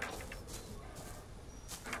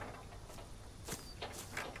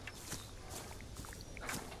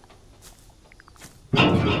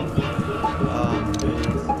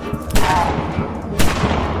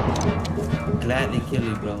 Gladly kill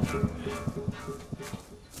you, bro.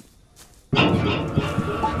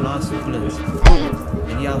 Nice bullets.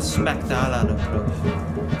 And y'all smack the hell out of him, bro.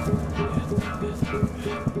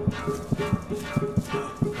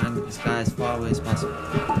 Try and get this guy as far away as possible.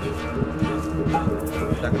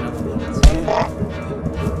 Duck another bullets.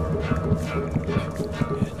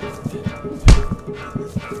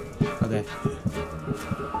 Okay.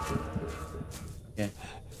 Okay.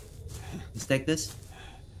 Let's take this.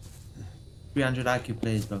 300 IQ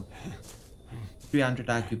plays, bro. 300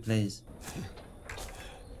 IQ plays.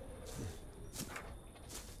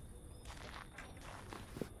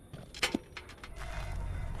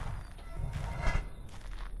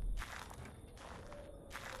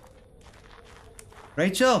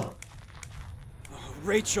 Rachel! Oh,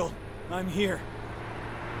 Rachel, I'm here.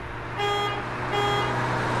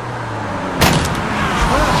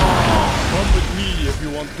 Come with me if you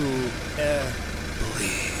want to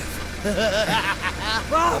believe.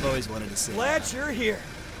 Bob, I've always wanted to say glad that. you're here.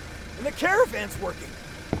 And the caravan's working.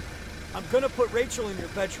 I'm gonna put Rachel in your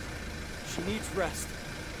bedroom. She needs rest.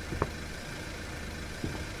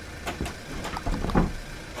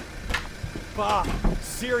 Bob,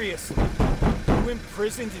 seriously. You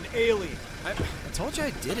imprisoned an alien. I told you I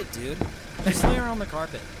did it, dude. Just lay her on the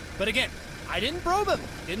carpet. But again, I didn't probe him.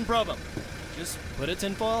 Didn't probe him. Just put a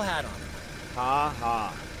tinfoil hat on him. Ha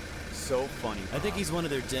ha. So funny, Bob. I think he's one of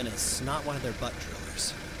their dentists, not one of their butt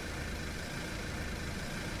drillers.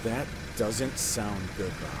 That doesn't sound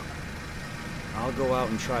good, Bob. I'll go out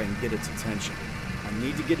and try and get its attention. I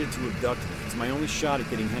need to get it to abduct me. It's my only shot at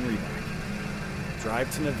getting Henry back. Drive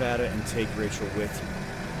to Nevada and take Rachel with you.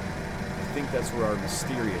 I think that's where our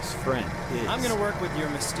mysterious friend is. I'm gonna work with your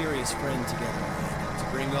mysterious friend together, Ryan, to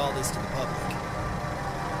bring all this to the public.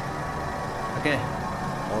 Okay.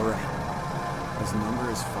 All right. His number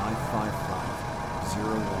is 555-0199.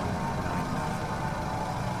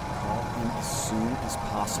 Call him as soon as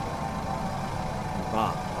possible. And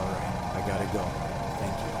Bob, all right, I gotta go.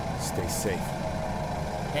 Thank you. Stay safe.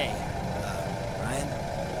 Hey, Ryan,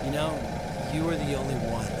 you know, you were the only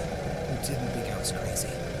one who didn't think I was crazy.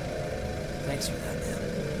 Thanks for that, man.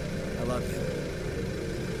 I love you.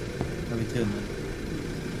 Love you too, man.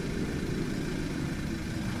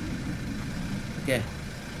 Okay.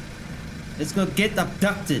 Let's go get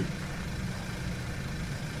abducted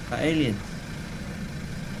by aliens.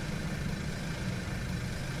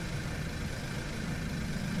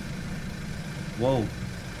 Whoa.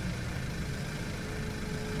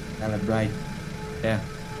 That looked right. Yeah.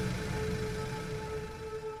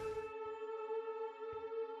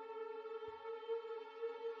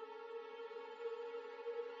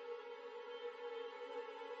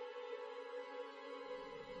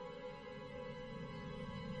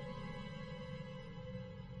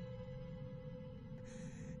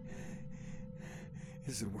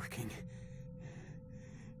 Is it working?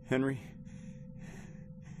 Henry?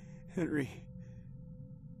 Henry?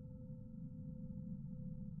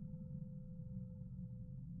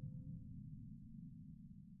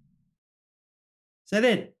 Is that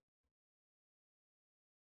it?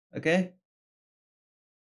 Okay.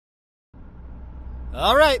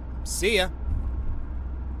 All right, see ya.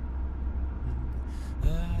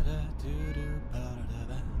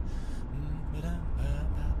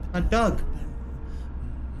 A dog.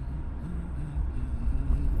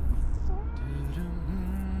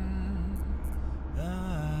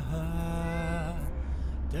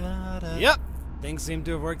 Yep, things seem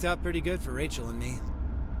to have worked out pretty good for Rachel and me.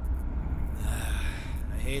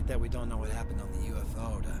 I hate that we don't know what happened on the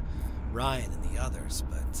UFO to Ryan and the others,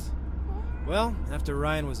 but... Well, after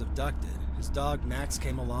Ryan was abducted, his dog Max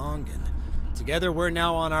came along, and together we're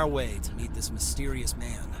now on our way to meet this mysterious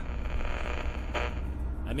man.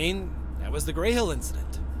 I mean, that was the Greyhill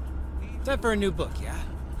Incident. Time for a new book, yeah?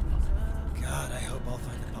 God, I hope I'll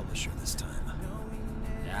find a publisher this time.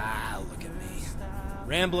 Ah, look at me.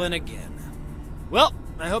 Rambling again. Well,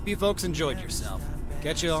 I hope you folks enjoyed yourself.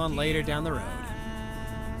 Catch you on later down the road.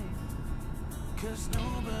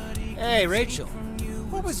 Hey, Rachel.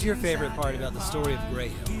 What was your favorite part about the story of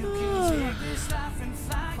Greyhill?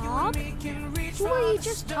 Bob? Who are you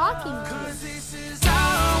just talking to?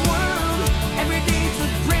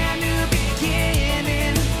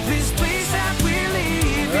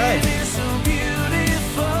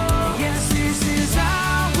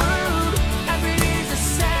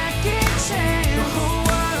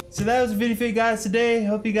 So that was the video for you guys today.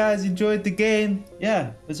 Hope you guys enjoyed the game. Yeah,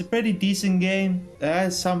 it was a pretty decent game. It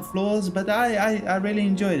has some flaws, but I really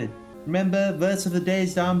enjoyed it. Remember, verse of the day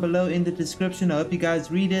is down below in the description. I hope you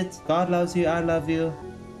guys read it. God loves you. I love you.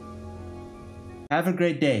 Have a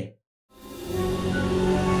great day.